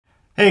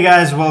Hey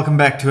guys, welcome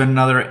back to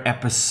another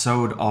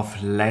episode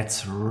of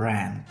Let's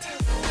Rant.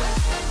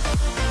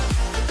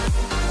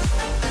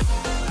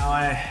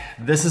 Now,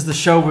 this is the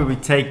show where we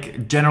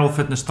take general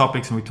fitness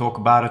topics and we talk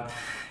about it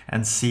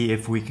and see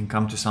if we can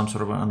come to some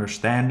sort of an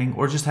understanding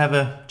or just have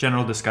a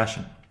general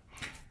discussion.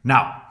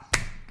 Now,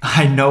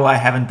 I know I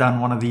haven't done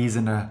one of these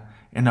in a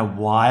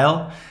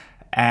while,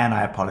 and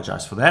I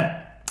apologize for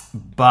that.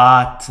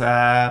 But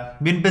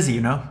been busy,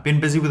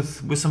 been busy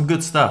with some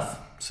good stuff,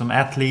 some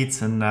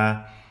athletes, and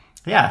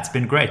yeah, it's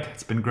been great.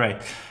 It's been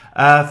great.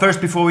 First,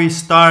 before we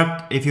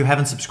start, if you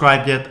haven't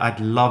subscribed yet, I'd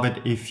love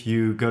it if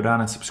you go down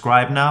and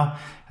subscribe now.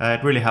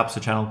 It really helps the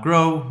channel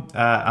grow.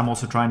 I'm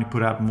also trying to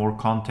put out more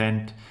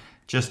content,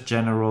 just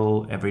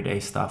general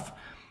everyday stuff.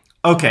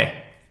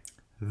 Okay,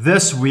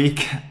 this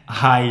week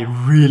I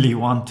really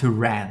want to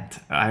rant.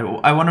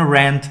 I want to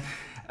rant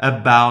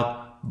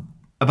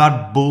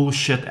about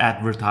bullshit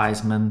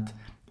advertisement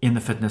in the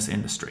fitness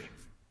industry.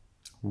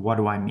 What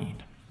do I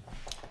mean?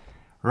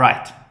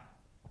 Right.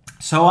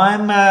 So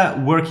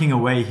I'm working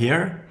away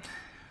here,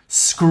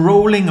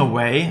 scrolling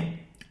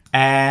away,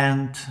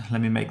 and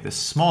let me make this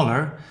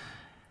smaller.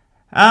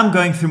 I'm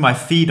going through my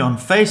feed on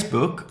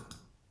Facebook,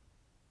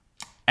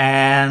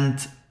 and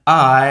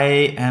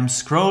I am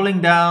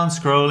scrolling down,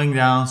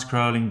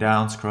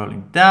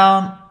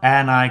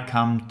 and I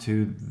come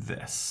to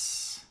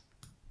this.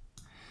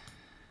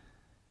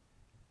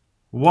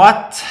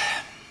 What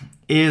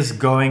is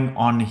going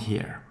on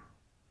here?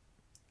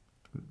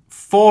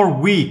 For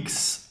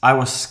weeks, I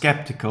was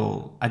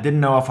skeptical. I didn't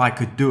know if I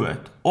could do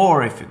it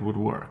or if it would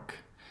work.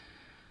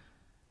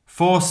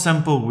 4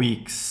 simple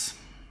weeks.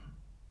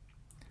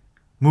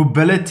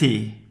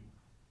 Mobility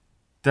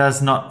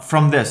does not,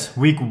 from this,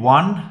 week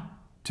 1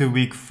 to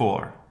week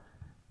 4.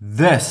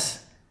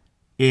 This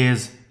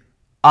is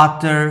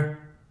utter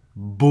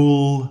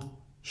bullshit.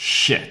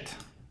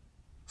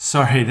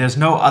 Sorry, there's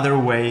no other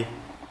way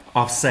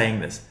of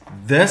saying this.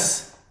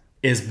 This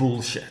is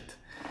bullshit.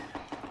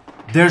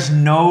 There's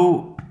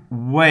no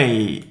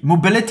way.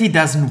 Mobility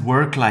doesn't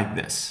work like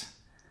this.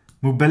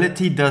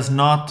 Mobility does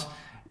not,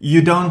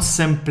 you don't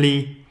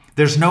simply,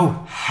 there's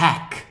no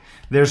hack.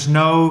 There's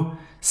no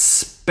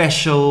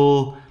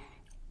special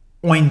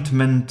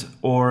ointment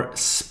or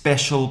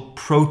special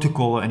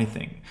protocol or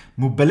anything.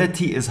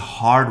 Mobility is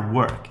hard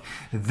work.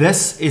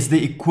 This is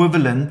the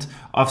equivalent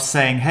of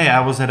saying, hey,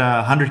 I was at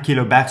a 100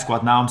 kilo back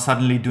squat. Now I'm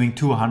suddenly doing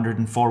 200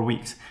 in 4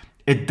 weeks.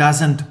 It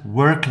doesn't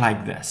work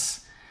like this.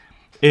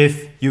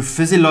 If you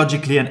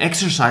physiologically and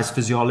exercise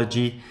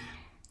physiology,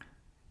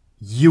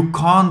 you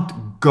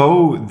can't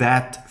go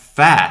that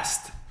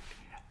fast.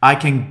 I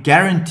can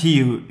guarantee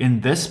you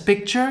in this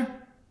picture,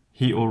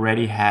 he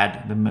already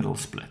had the middle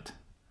split.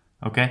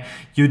 Okay?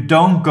 You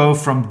don't go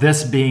from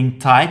this being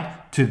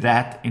tight to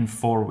that in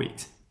 4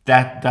 weeks.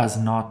 That does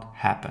not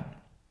happen.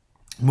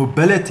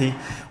 Mobility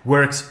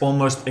works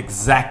almost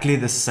exactly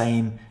the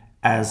same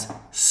as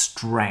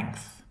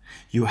strength.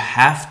 You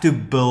have to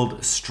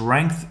build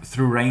strength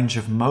through range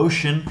of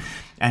motion,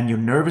 and your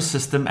nervous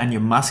system and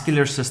your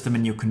muscular system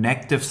and your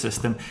connective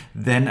system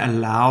then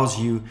allows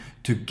you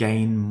to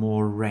gain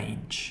more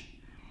range.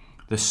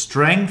 The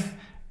strength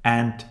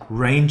and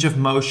range of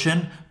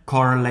motion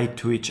correlate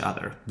to each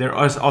other. There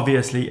is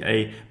obviously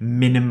a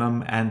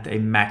minimum and a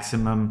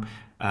maximum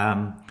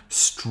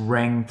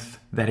strength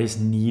that is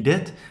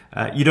needed.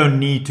 You don't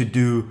need to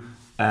do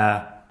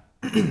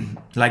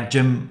like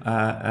gym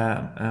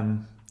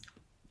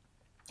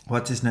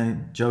what's his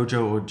name,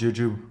 Jojo or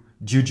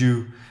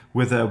Juju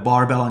with a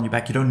barbell on your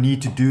back. You don't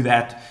need to do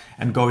that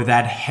and go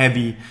that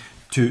heavy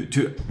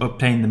to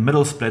obtain the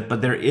middle split,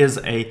 but there is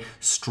a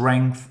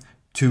strength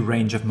to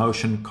range of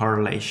motion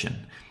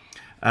correlation.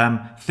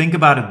 Think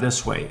about it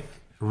this way.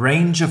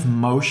 Range of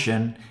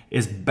motion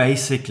is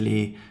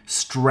basically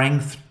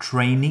strength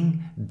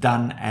training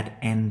done at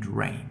end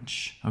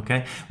range.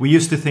 Okay, we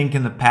used to think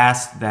in the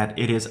past that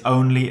it is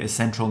only a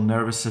central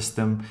nervous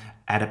system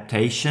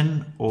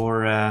adaptation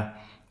or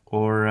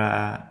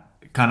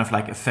kind of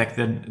like affect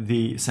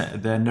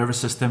the nervous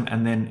system,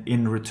 and then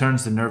in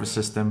returns the nervous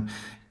system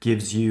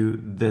gives you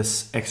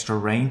this extra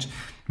range,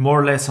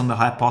 more or less on the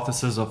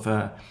hypothesis of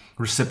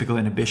reciprocal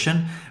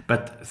inhibition.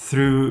 But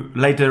through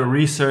later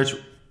research,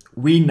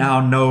 we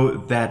now know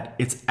that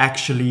it's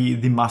actually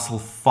the muscle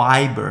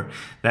fiber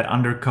that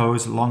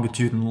undergoes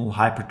longitudinal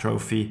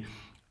hypertrophy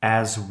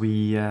as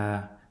we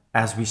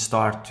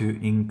start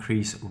to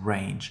increase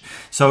range.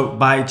 So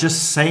by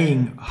just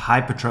saying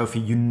hypertrophy,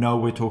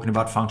 we're talking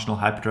about functional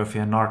hypertrophy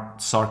and not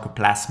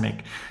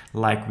sarcoplasmic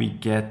like we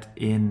get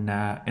in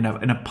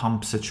a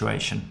pump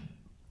situation.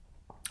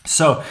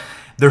 So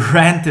the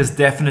rant is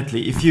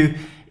definitely, if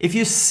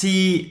you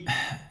see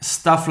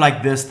stuff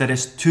like this that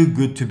is too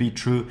good to be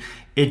true,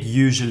 it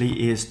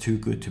usually is too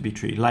good to be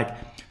true. Like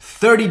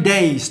 30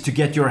 days to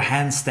get your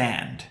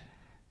handstand.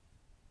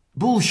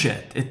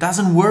 Bullshit. It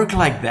doesn't work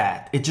like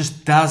that. It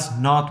just does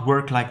not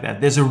work like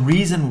that. There's a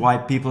reason why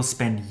people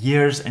spend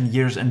years and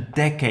years and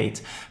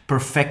decades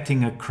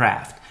perfecting a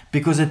craft,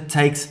 because it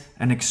takes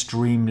an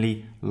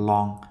extremely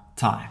long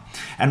time.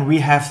 And we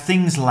have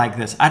things like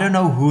this. I don't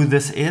know who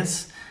this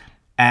is,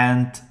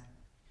 and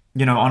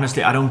you know,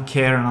 honestly, I don't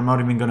care, and I'm not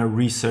even going to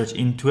research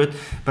into it,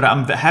 but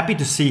I'm happy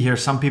to see here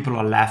some people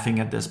are laughing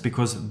at this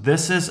because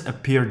this is a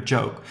pure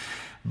joke.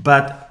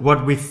 But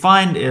what we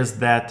find is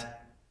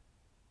that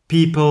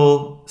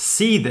people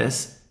see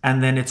this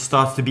and then it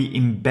starts to be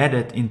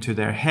embedded into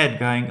their head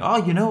going,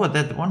 oh, you know what,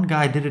 that one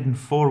guy did it in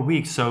 4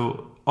 weeks,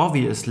 so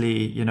obviously,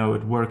 you know,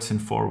 it works in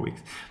 4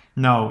 weeks.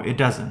 No, it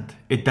doesn't.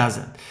 It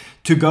doesn't.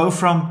 To go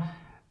from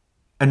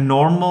a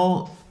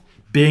normal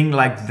being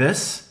like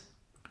this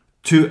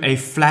to a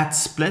flat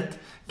split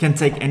can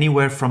take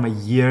anywhere from a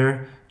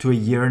year to a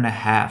year and a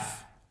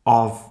half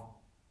of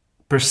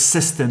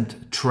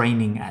persistent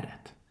training at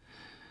it.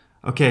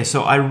 Okay,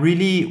 so I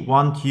really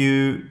want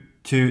you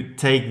to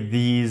take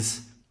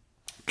these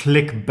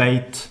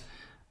clickbait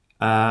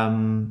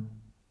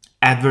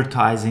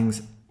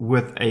advertisings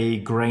with a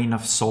grain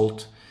of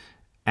salt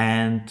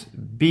and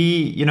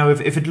be, you know,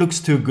 if it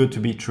looks too good to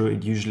be true,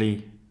 it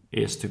usually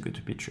is too good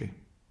to be true.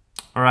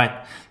 All right,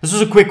 this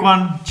was a quick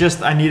one.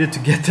 Just I needed to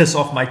get this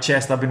off my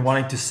chest. I've been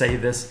wanting to say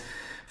this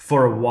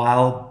for a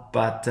while,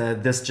 but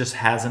this just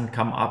hasn't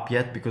come up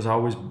yet because I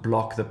always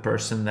block the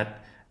person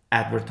that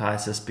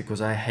advertises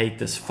because I hate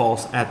this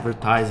false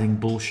advertising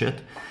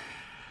bullshit.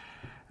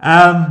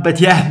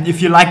 But yeah,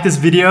 if you like this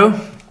video,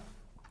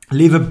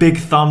 leave a big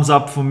thumbs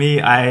up for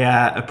me.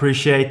 I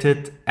appreciate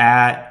it.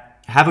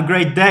 Have a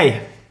great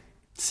day.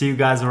 See you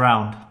guys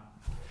around.